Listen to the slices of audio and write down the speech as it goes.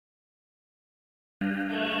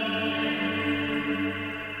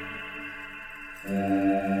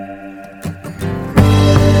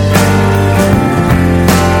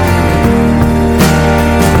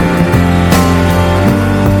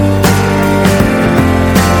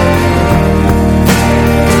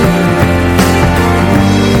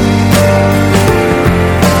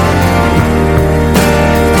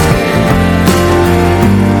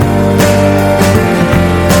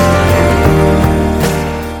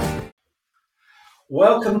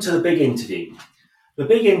Welcome to The Big Interview. The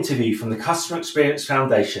Big Interview from the Customer Experience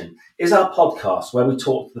Foundation is our podcast where we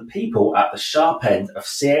talk to the people at the sharp end of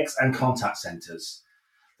CX and contact centres,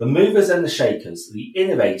 the movers and the shakers, the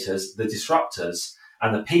innovators, the disruptors,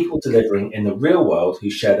 and the people delivering in the real world who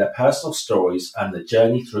share their personal stories and the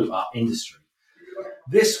journey through our industry.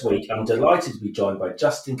 This week, I'm delighted to be joined by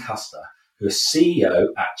Justin Custer, who is CEO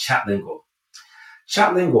at Chatlingual.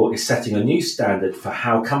 Chatlingual is setting a new standard for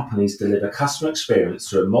how companies deliver customer experience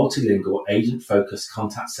through a multilingual, agent-focused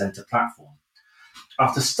contact center platform.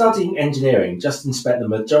 After studying engineering, Justin spent the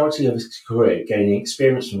majority of his career gaining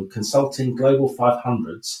experience from consulting Global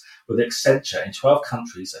 500s with Accenture in 12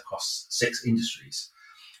 countries across 6 industries.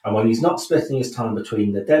 And when he's not splitting his time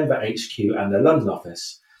between the Denver HQ and the London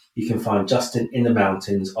office, you can find Justin in the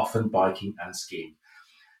mountains, often biking and skiing.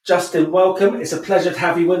 Justin, welcome. It's a pleasure to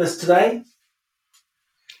have you with us today.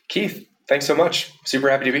 Keith, thanks so much. Super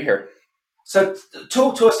happy to be here. So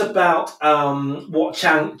talk to us about what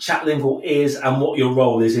Chatlingual is and what your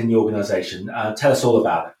role is in the organization. Tell us all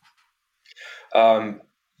about it.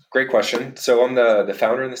 Great question. So I'm the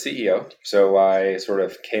founder and the CEO. So I sort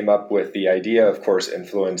of came up with the idea, of course,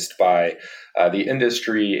 influenced by the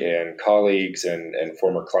industry and colleagues and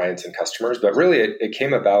former clients and customers. But really, it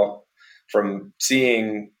came about from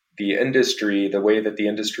seeing the industry, the way that the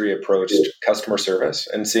industry approached customer service,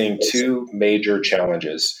 and seeing 2 major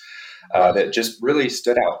challenges that just really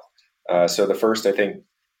stood out. So the first, I think,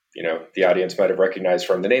 the audience might have recognized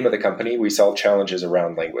from the name of the company, we solve challenges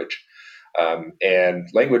around language. And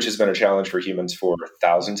language has been a challenge for humans for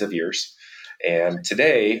thousands of years. And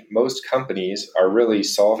today, most companies are really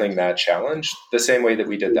solving that challenge the same way that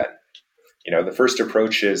we did then. The first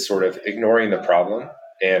approach is sort of ignoring the problem,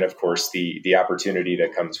 and of course, the opportunity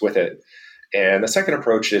that comes with it. And the second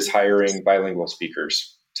approach is hiring bilingual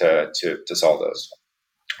speakers to solve those.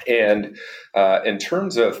 And in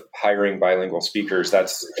terms of hiring bilingual speakers,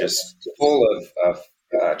 that's just full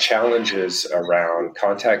of challenges around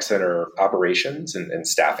contact center operations and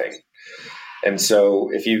staffing. And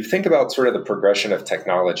so if you think about sort of the progression of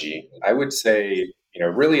technology, I would say,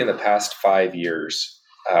 really in the past 5 years,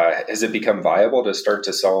 has it become viable to start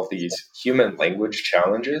to solve these human language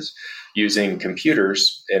challenges using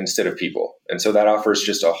computers instead of people? And so that offers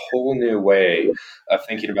just a whole new way of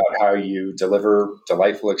thinking about how you deliver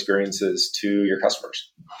delightful experiences to your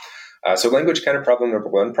customers. So language kind of problem number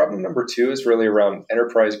 1. Problem number 2 is really around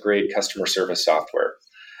enterprise-grade customer service software.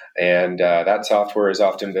 And that software has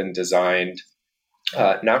often been designed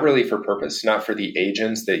not really for purpose, not for the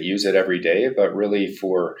agents that use it every day, but really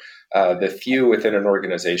for the few within an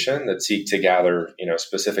organization that seek to gather,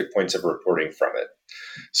 specific points of reporting from it.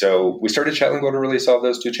 So we started Chatlingual to really solve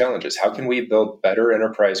those 2 challenges. How can we build better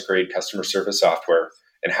enterprise-grade customer service software?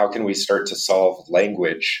 And how can we start to solve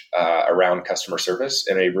language around customer service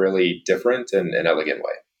in a really different and elegant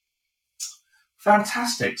way?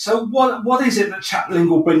 Fantastic. So what is it that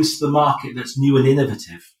Chatlingual brings to the market that's new and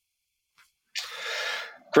innovative?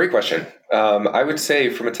 Great question. I would say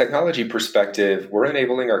from a technology perspective, we're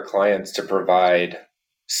enabling our clients to provide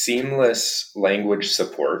seamless language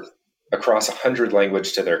support across 100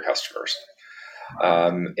 languages to their customers.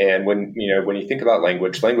 And when you think about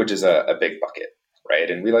language is a big bucket, right?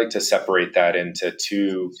 And we like to separate that into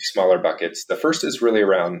 2 smaller buckets. The first is really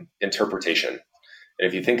around interpretation. And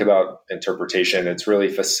if you think about interpretation, it's really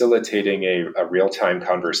facilitating a real-time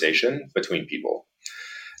conversation between people.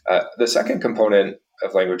 The second component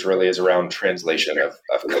of language really is around translation of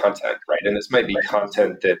content, right? And this might be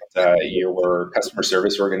content that your customer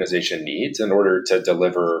service organization needs in order to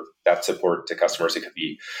deliver that support to customers. It could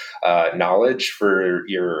be knowledge for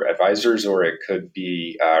your advisors, or it could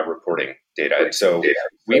be reporting data. And so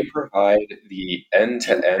we provide the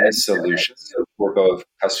end-to-end solution for both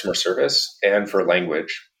customer service and for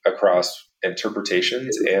language across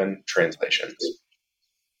interpretations and translations.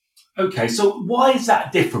 Okay, so why is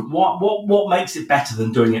that different? What makes it better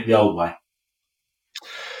than doing it the old way?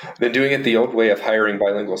 Than doing it the old way of hiring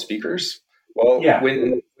bilingual speakers? Well, yeah.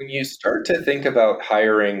 When you start to think about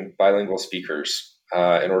hiring bilingual speakers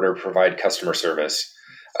in order to provide customer service,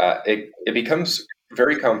 it becomes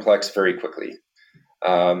very complex very quickly.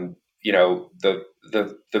 The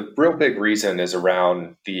the real big reason is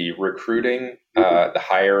around the recruiting, the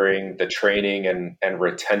hiring, the training, and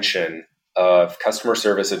retention of customer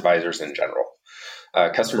service advisors in general.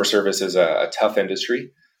 Customer service is a tough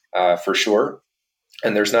industry for sure,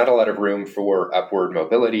 and there's not a lot of room for upward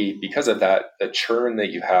mobility. Because of that, the churn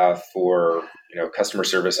that you have for customer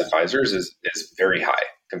service advisors is very high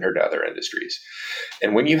compared to other industries.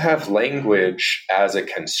 And when you have language as a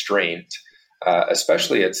constraint,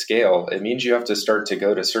 especially at scale, it means you have to start to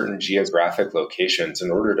go to certain geographic locations in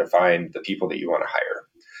order to find the people that you want to hire.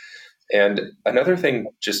 And another thing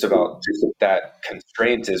just about that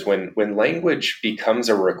constraint is when language becomes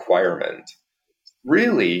a requirement,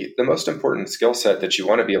 really the most important skill set that you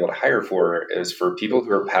want to be able to hire for is for people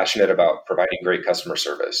who are passionate about providing great customer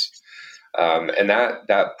service. And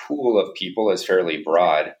that pool of people is fairly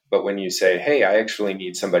broad. But when you say, hey, I actually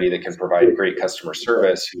need somebody that can provide great customer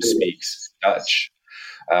service who speaks Dutch,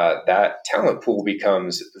 that talent pool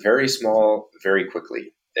becomes very small very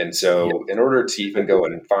quickly. And so in order to even go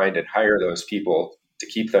and find and hire those people, to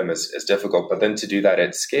keep them is difficult. But then to do that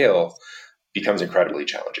at scale becomes incredibly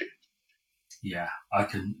challenging. Yeah, I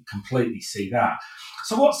can completely see that.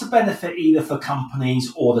 So what's the benefit either for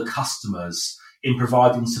companies or the customers in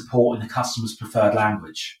providing support in the customer's preferred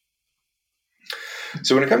language?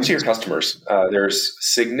 So when it comes to your customers, there's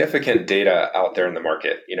significant data out there in the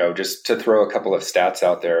market. Just to throw a couple of stats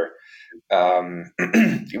out there,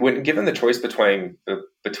 when given the choice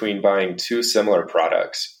between buying two similar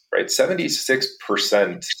products, right,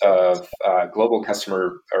 76% of global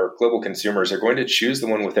consumers are going to choose the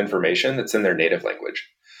one with information that's in their native language.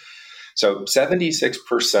 So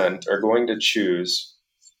 76% are going to choose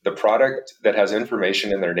the product that has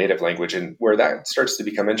information in their native language. And where that starts to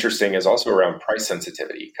become interesting is also around price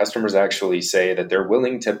sensitivity. Customers actually say that they're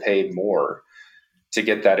willing to pay more to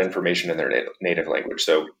get that information in their native language.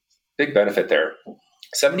 So big benefit there.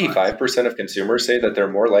 75% of consumers say that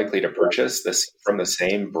they're more likely to purchase this from the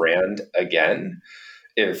same brand again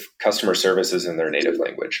if customer service is in their native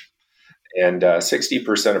language. And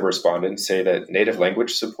 60% of respondents say that native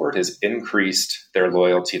language support has increased their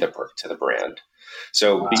loyalty to the brand.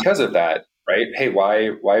 So because of that, right? Hey,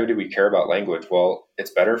 why do we care about language? Well,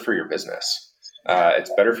 it's better for your business.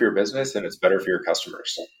 It's better for your business, and it's better for your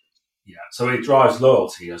customers. Yeah. So it drives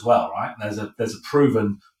loyalty as well, right? There's a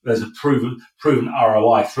proven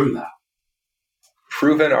ROI through that.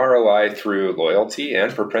 Proven ROI through loyalty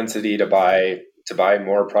and propensity to buy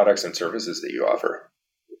more products and services that you offer.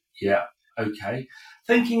 Yeah. Okay.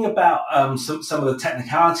 Thinking about some of the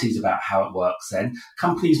technicalities about how it works then,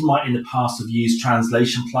 companies might in the past have used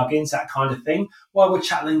translation plugins, that kind of thing. Why would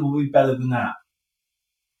Chatlingual be better than that?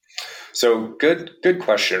 So good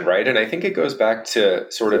question, right? And I think it goes back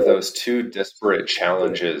to sort of those two disparate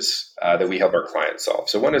challenges that we help our clients solve.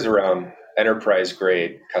 So one is around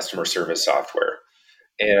enterprise-grade customer service software.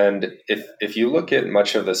 And if you look at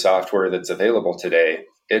much of the software that's available today,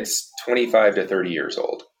 it's 25 to 30 years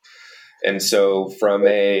old. And so from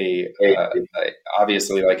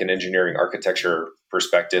obviously like an engineering architecture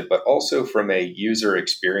perspective, but also from a user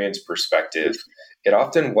experience perspective, it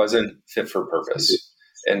often wasn't fit for purpose.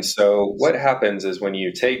 And so what happens is when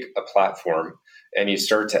you take a platform and you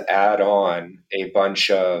start to add on a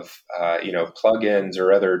bunch of plugins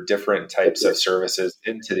or other different types of services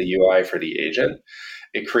into the UI for the agent,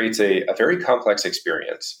 it creates a very complex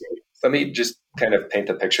experience. Let me just kind of paint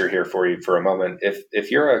the picture here for you for a moment.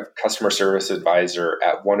 If you're a customer service advisor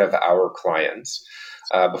at one of our clients,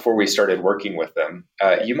 before we started working with them,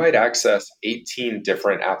 you might access 18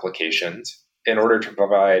 different applications in order to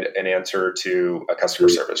provide an answer to a customer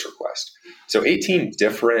service request. So 18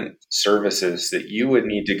 different services that you would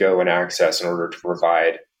need to go and access in order to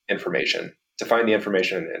provide information, to find the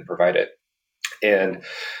information and provide it. And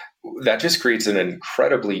that just creates an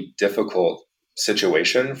incredibly difficult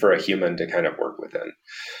situation for a human to kind of work within.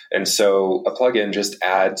 And so a plugin just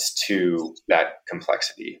adds to that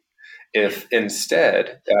complexity. If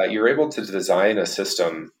instead you're able to design a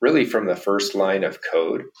system really from the first line of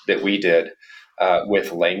code that we did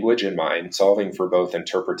with language in mind, solving for both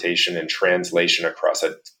interpretation and translation across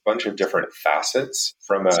a bunch of different facets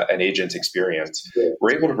from an agent's experience,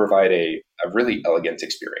 we're able to provide a really elegant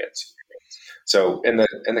experience. So in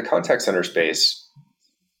the contact center space,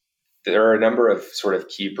 there are a number of sort of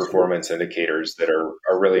key performance indicators that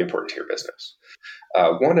are really important to your business.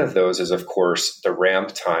 One of those is, of course, the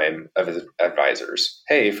ramp time of advisors.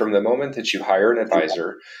 Hey, from the moment that you hire an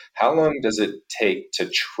advisor, how long does it take to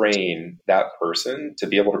train that person to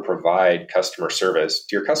be able to provide customer service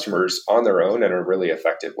to your customers on their own in a really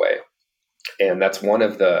effective way? And that's one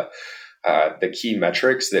of the the key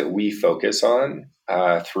metrics that we focus on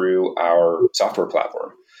through our software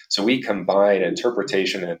platform. So we combine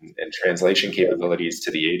interpretation and translation capabilities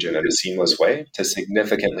to the agent in a seamless way to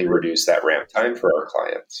significantly reduce that ramp time for our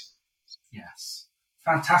clients. Yes,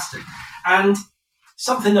 fantastic. And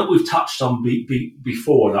something that we've touched on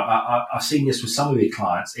before, and I've seen this with some of your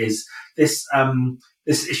clients, is this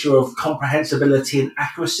this issue of comprehensibility and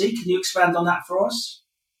accuracy. Can you expand on that for us?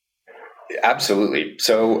 Absolutely.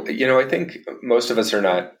 So, I think most of us are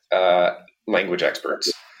not language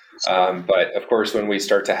experts. But of course, when we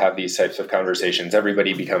start to have these types of conversations,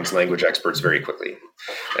 everybody becomes language experts very quickly.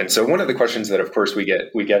 And so one of the questions that, of course, we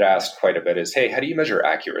get asked quite a bit is, hey, how do you measure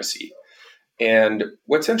accuracy? And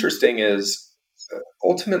what's interesting is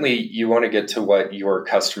ultimately you want to get to what your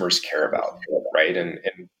customers care about, right? And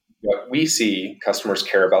what we see customers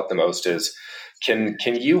care about the most is, can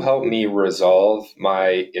you help me resolve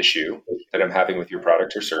my issue that I'm having with your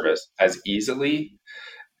product or service as easily,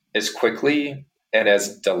 as quickly, and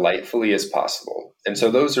as delightfully as possible? And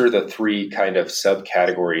so those are the three kind of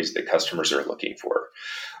subcategories that customers are looking for.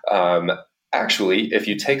 Actually, if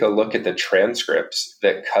you take a look at the transcripts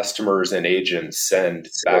that customers and agents send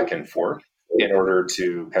back and forth in order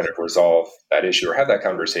to kind of resolve that issue or have that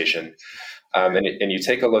conversation, and you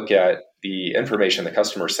take a look at the information the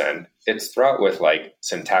customers send, it's fraught with like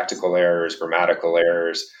syntactical errors, grammatical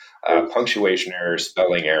errors, punctuation errors,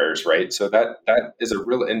 spelling errors, right? So that is a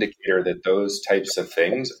real indicator that those types of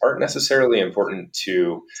things aren't necessarily important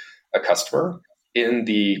to a customer in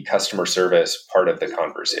the customer service part of the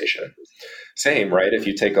conversation. Same, right? If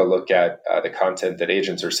you take a look at the content that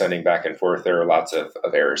agents are sending back and forth, there are lots of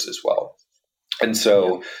errors as well. And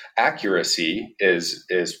so accuracy is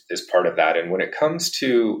part of that. And when it comes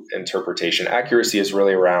to interpretation, accuracy is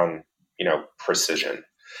really around, precision.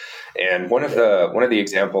 And one of the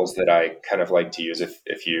examples that I kind of like to use,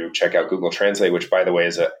 if you check out Google Translate, which by the way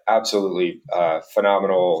is an absolutely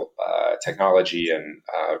phenomenal technology, and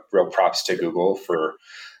real props to Google for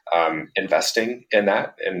investing in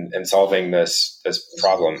that and solving this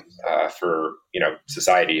problem for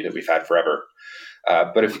society that we've had forever.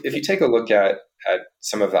 But if you take a look at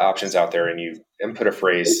some of the options out there and you input a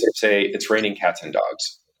phrase, say it's raining cats and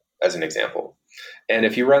dogs as an example. And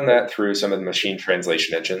if you run that through some of the machine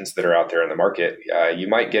translation engines that are out there in the market, you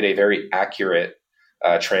might get a very accurate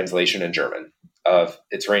translation in German of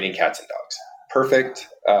it's raining cats and dogs. Perfect,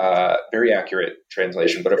 very accurate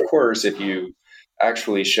translation. But of course, if you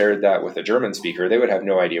actually shared that with a German speaker, they would have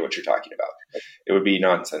no idea what you're talking about. It would be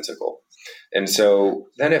nonsensical. And so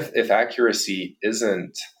then if accuracy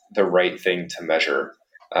isn't the right thing to measure,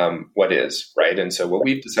 what is, right? And so what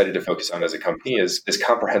we've decided to focus on as a company is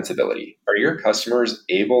comprehensibility. Are your customers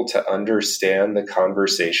able to understand the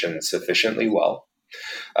conversation sufficiently well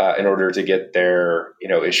in order to get their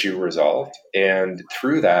issue resolved? And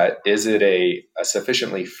through that, is it a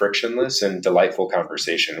sufficiently frictionless and delightful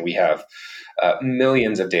conversation? We have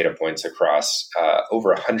millions of data points across over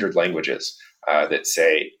 100 languages that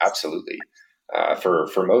say absolutely.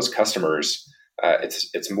 For most customers,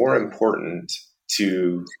 it's more important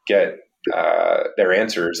to get their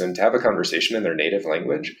answers and to have a conversation in their native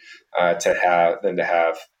language than to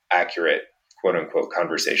have accurate quote unquote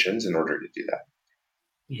conversations in order to do that.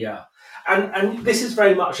 Yeah, and this is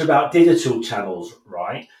very much about digital channels,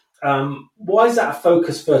 right? Why is that a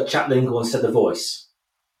focus for Chatlingual instead of voice?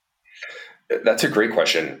 That's a great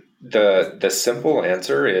question. The simple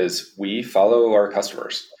answer is we follow our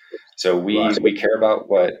customers. So we care about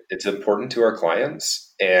what it's important to our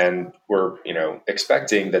clients, and we're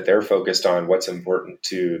expecting that they're focused on what's important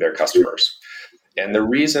to their customers. And the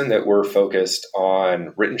reason that we're focused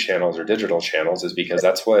on written channels or digital channels is because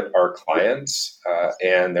that's what our clients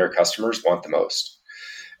and their customers want the most.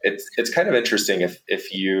 It's kind of interesting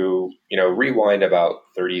if you rewind about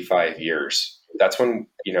 35 years. That's when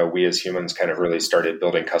we as humans kind of really started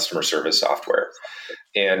building customer service software.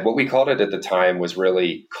 And what we called it at the time was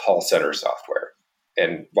really call center software.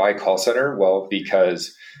 And why call center? Well,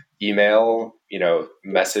 because email,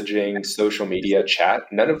 messaging, social media, chat,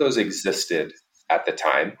 none of those existed at the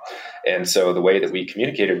time. And so the way that we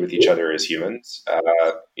communicated with each other as humans,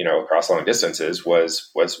 across long distances was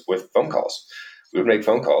with phone calls. We would make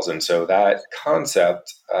phone calls. And so that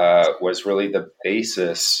concept was really the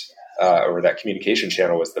basis, or that communication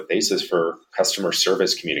channel was the basis for customer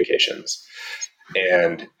service communications.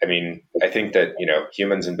 And I mean, I think that,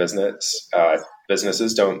 humans in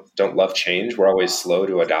businesses don't love change. We're always slow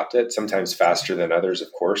to adopt it, sometimes faster than others, of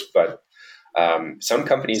course, but some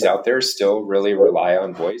companies out there still really rely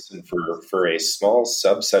on voice. And for a small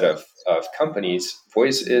subset of companies,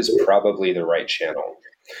 voice is probably the right channel.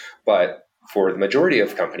 But for the majority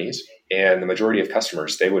of companies, And the majority of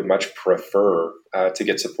customers, they would much prefer to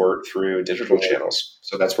get support through digital channels.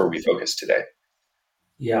 So that's where we focus today.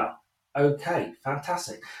 Yeah. Okay,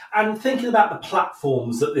 fantastic. And thinking about the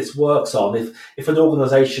platforms that this works on, if an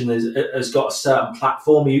organisation has got a certain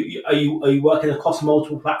platform, are you working across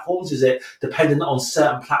multiple platforms? Is it dependent on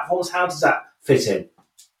certain platforms? How does that fit in?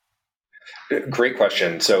 Great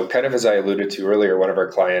question. So kind of as I alluded to earlier, one of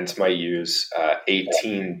our clients might use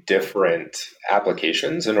 18 different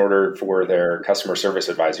applications in order for their customer service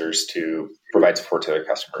advisors to provide support to their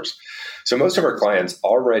customers. So most of our clients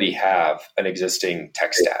already have an existing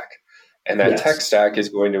tech stack. And that tech stack is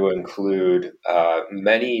going to include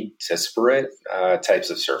many disparate types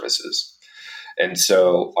of services. And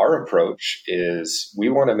so our approach is we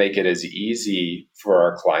want to make it as easy for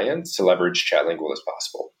our clients to leverage Chatlingual as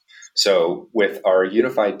possible. So with our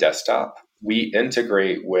unified desktop, we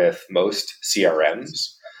integrate with most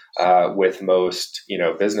CRMs, with most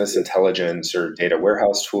business intelligence or data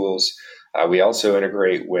warehouse tools. We also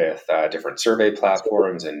integrate with different survey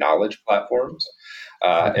platforms and knowledge platforms.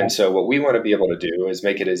 And so what we want to be able to do is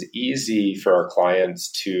make it as easy for our clients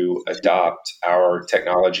to adopt our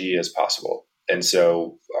technology as possible. And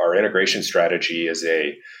so our integration strategy is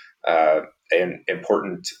an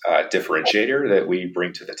important differentiator that we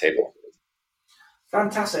bring to the table.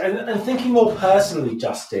 Fantastic. And thinking more personally,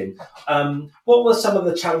 Justin, what were some of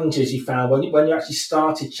the challenges you found when you actually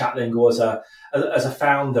started Chatlingual as a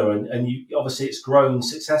founder? And you, obviously it's grown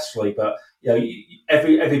successfully, but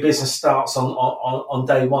every business starts on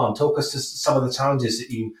day one. Talk us to some of the challenges that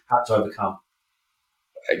you had to overcome.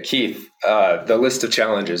 Keith, the list of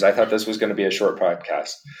challenges. I thought this was going to be a short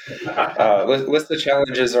podcast. List of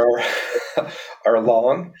challenges are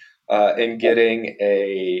long in getting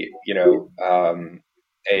a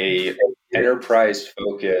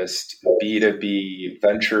enterprise-focused B2B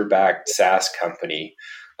venture-backed SaaS company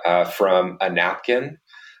from a napkin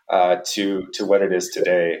to what it is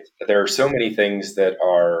today. There are so many things that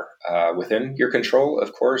are within your control,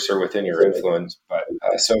 of course, or within your influence, but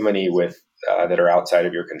so many that are outside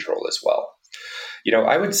of your control as well.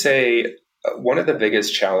 I would say one of the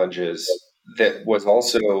biggest challenges that was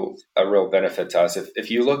also a real benefit to us, if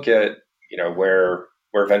you look at where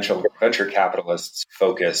venture capitalists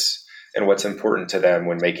focus and what's important to them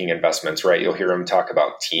when making investments, right? You'll hear them talk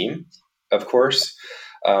about team, of course.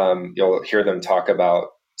 You'll hear them talk about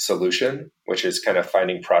solution, which is kind of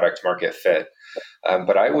finding product market fit.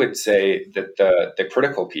 But I would say that the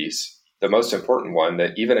critical piece, the most important one,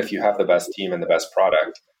 that even if you have the best team and the best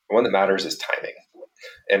product, the one that matters is timing.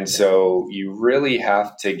 And so you really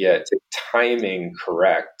have to get timing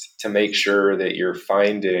correct to make sure that you're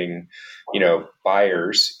finding,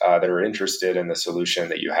 buyers that are interested in the solution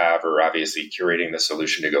that you have, or obviously curating the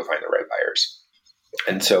solution to go find the right buyers.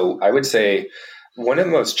 And so I would say one of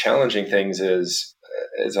the most challenging things is,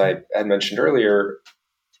 as I had mentioned earlier,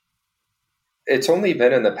 it's only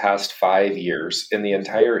been in the past 5 years in the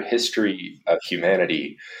entire history of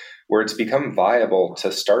humanity where it's become viable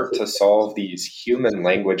to start to solve these human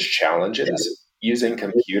language challenges using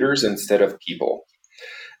computers instead of people.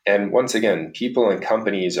 And once again, people and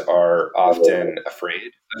companies are often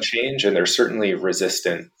afraid of change, and they're certainly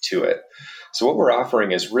resistant to it. So what we're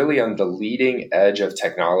offering is really on the leading edge of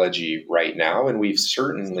technology right now, and we've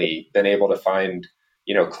certainly been able to find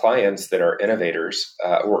clients that are innovators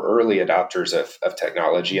or early adopters of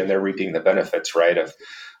technology, and they're reaping the benefits, right, of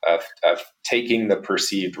taking the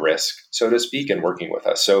perceived risk, so to speak, and working with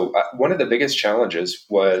us. So one of the biggest challenges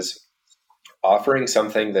was offering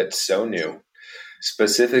something that's so new,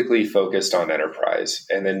 specifically focused on enterprise,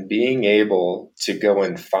 and then being able to go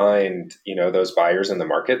and find those buyers in the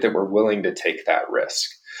market that were willing to take that risk.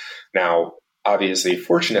 Now, obviously,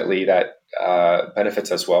 fortunately, that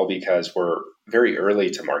benefits us well because we're very early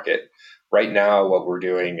to market. Right now, what we're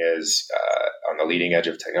doing is on the leading edge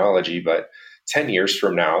of technology, but 10 years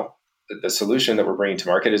from now, the solution that we're bringing to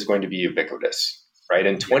market is going to be ubiquitous, right?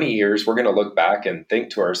 In 20 years, we're going to look back and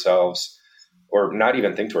think to ourselves, or not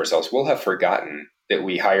even think to ourselves, we'll have forgotten that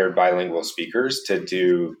we hired bilingual speakers to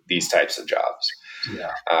do these types of jobs.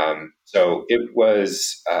 Yeah. So it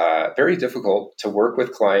was very difficult to work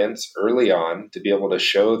with clients early on to be able to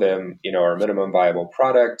show them, our minimum viable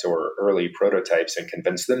product or early prototypes and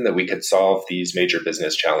convince them that we could solve these major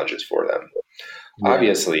business challenges for them. Yeah.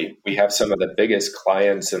 Obviously, we have some of the biggest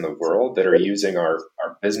clients in the world that are using our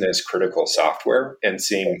business critical software and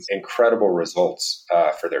seeing incredible results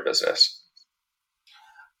for their business.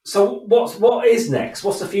 So what is next?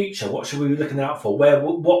 What's the future? What should we be looking out for?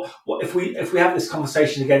 What if we have this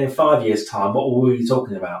conversation again in 5 years' time? What will we be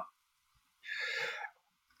talking about?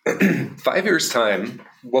 5 years' time,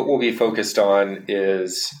 what we'll be focused on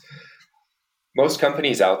is Most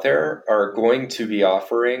companies out there are going to be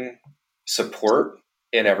offering support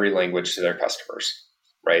in every language to their customers,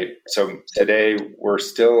 right? So today we're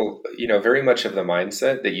still, very much of the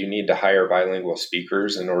mindset that you need to hire bilingual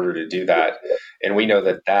speakers in order to do that. And we know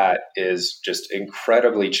that that is just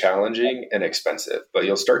incredibly challenging and expensive. But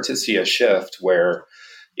you'll start to see a shift where,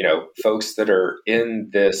 folks that are in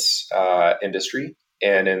this industry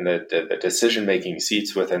and in the decision-making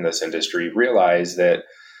seats within this industry realize that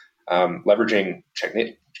leveraging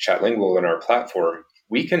Chatlingual in our platform,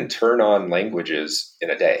 we can turn on languages in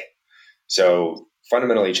a day. So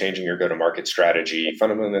fundamentally changing your go-to-market strategy,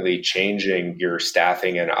 fundamentally changing your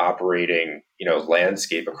staffing and operating,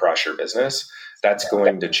 landscape across your business, that's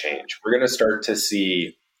going to change. We're going to start to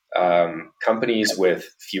see companies with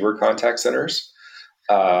fewer contact centers,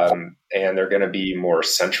 and they're going to be more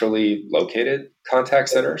centrally located contact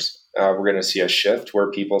centers. We're going to see a shift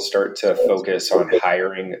where people start to focus on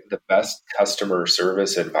hiring the best customer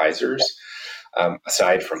service advisors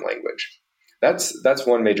aside from language. That's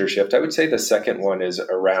one major shift. I would say the second one is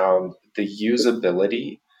around the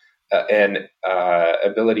usability and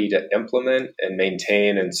ability to implement and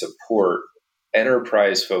maintain and support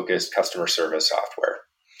enterprise-focused customer service software.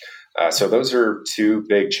 So those are two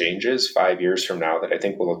big changes 5 years from now that I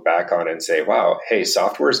think we'll look back on and say, wow, hey,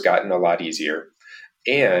 software's gotten a lot easier,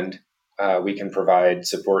 and we can provide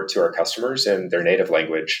support to our customers in their native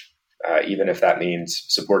language, even if that means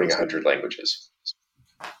supporting 100 languages.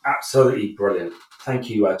 Absolutely brilliant. Thank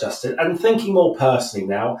you, Justin. And thinking more personally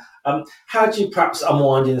now, how do you perhaps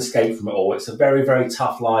unwind and escape from it all? It's a very, very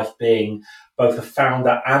tough life being both a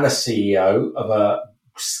founder and a CEO of a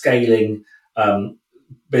scaling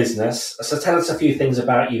business. So tell us a few things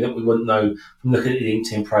about you that we wouldn't know from looking at your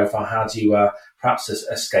LinkedIn profile. How do you perhaps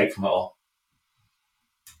escape from it all?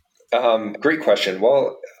 Great question.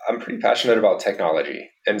 Well, I'm pretty passionate about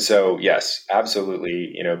technology. And so, yes,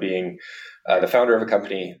 absolutely, being the founder of a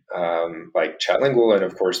company like Chatlingual, and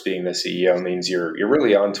of course, being the CEO means you're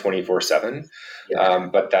really on 24/7.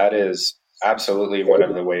 But that is absolutely one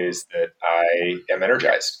of the ways that I am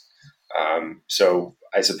energized. So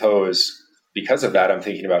I suppose because of that, I'm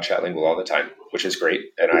thinking about Chatlingual all the time, which is great,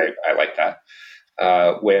 and I like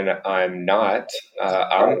that. When I'm not,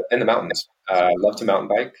 I'm in the mountains. I love to mountain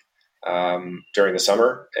bike during the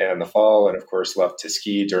summer and the fall, and of course, love to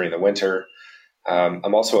ski during the winter.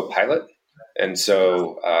 I'm also a pilot. And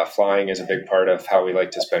so flying is a big part of how we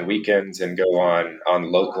like to spend weekends and go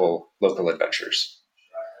on local adventures.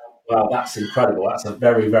 Wow, that's incredible. That's a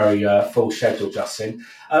very, very full schedule, Justin.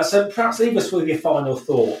 So perhaps leave us with your final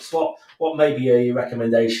thoughts. What maybe are your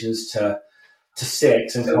recommendations to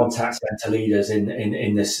CX and contact center leaders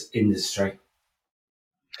in this industry?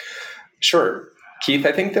 Sure. Keith,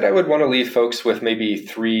 I think that I would want to leave folks with maybe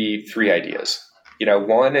three ideas.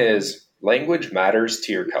 One is language matters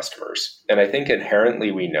to your customers. And I think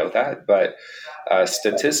inherently we know that, but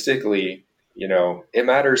statistically, it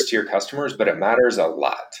matters to your customers, but it matters a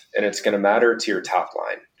lot. And it's going to matter to your top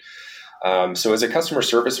line. So as a customer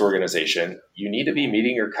service organization, you need to be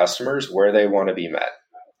meeting your customers where they want to be met.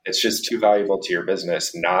 It's just too valuable to your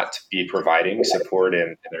business not to be providing support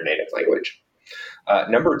in their native language.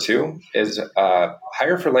 Number two is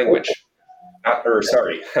hire for language.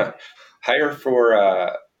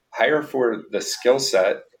 Hire for the skill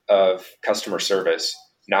set of customer service,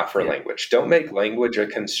 not for language. Don't make language a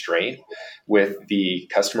constraint with the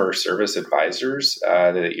customer service advisors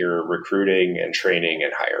that you're recruiting and training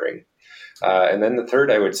and hiring. And then the third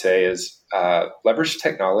I would say is leverage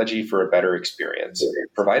technology for a better experience.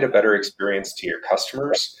 Provide a better experience to your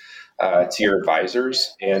customers, to your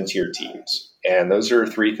advisors, and to your teams. And those are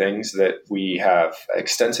three things that we have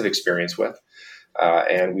extensive experience with,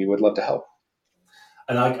 and we would love to help.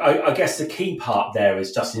 And I guess the key part there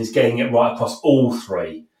is, Justin, is getting it right across all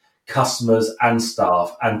three, customers and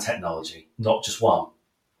staff and technology, not just one.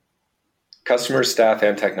 Customers, staff,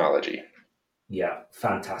 and technology. Yeah,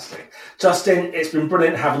 fantastic. Justin, it's been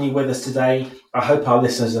brilliant having you with us today. I hope our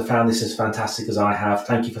listeners have found this as fantastic as I have.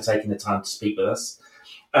 Thank you for taking the time to speak with us.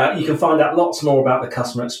 You can find out lots more about the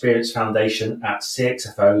Customer Experience Foundation at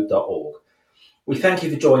cxfo.org. We thank you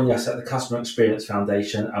for joining us at the Customer Experience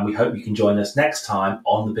Foundation, and we hope you can join us next time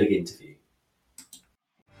on The Big Interview.